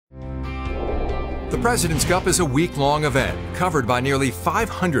The President's Cup is a week-long event covered by nearly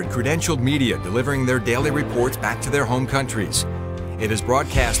 500 credentialed media delivering their daily reports back to their home countries. It is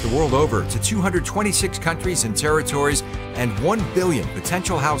broadcast the world over to 226 countries and territories and 1 billion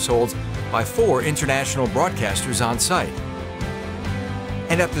potential households by 4 international broadcasters on site.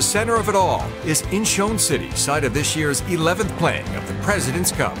 And at the center of it all is Incheon City, site of this year's 11th playing of the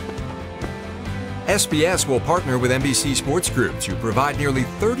President's Cup. SBS will partner with NBC Sports Group to provide nearly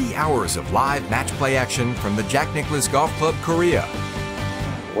 30 hours of live match play action from the Jack Nicklaus Golf Club, Korea.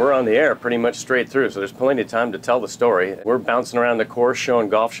 We're on the air pretty much straight through, so there's plenty of time to tell the story. We're bouncing around the course showing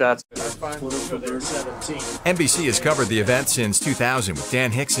golf shots. NBC has covered the event since 2000 with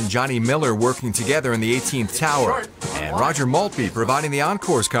Dan Hicks and Johnny Miller working together in the 18th tower and Roger Maltby providing the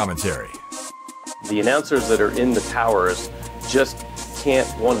on-course commentary. The announcers that are in the towers just can't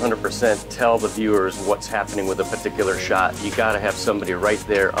 100% tell the viewers what's happening with a particular shot. You got to have somebody right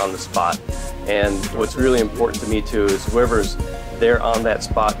there on the spot. And what's really important to me too is whoever's there on that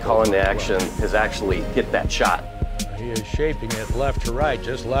spot calling the action has actually hit that shot. He is shaping it left to right,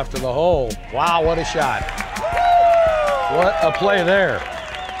 just left of the hole. Wow, what a shot. What a play there.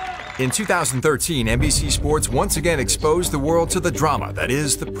 In 2013, NBC Sports once again exposed the world to the drama that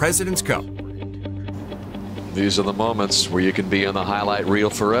is the President's Cup. These are the moments where you can be on the highlight reel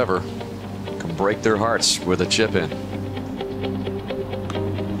forever. You can break their hearts with a chip in.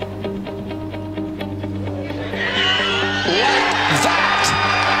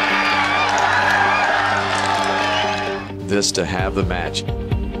 This to have the match.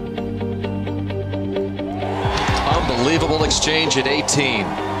 Unbelievable exchange at 18.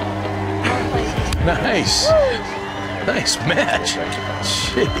 Nice. Nice match.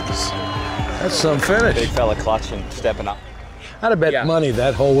 Jeez. That's some finish. Big fella clutching, stepping up. I'd have bet money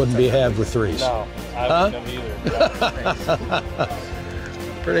that hole wouldn't be had with threes. No, I wouldn't have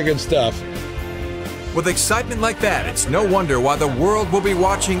either. Pretty good stuff. With excitement like that, it's no wonder why the world will be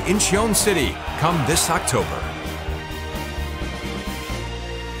watching Incheon City come this October.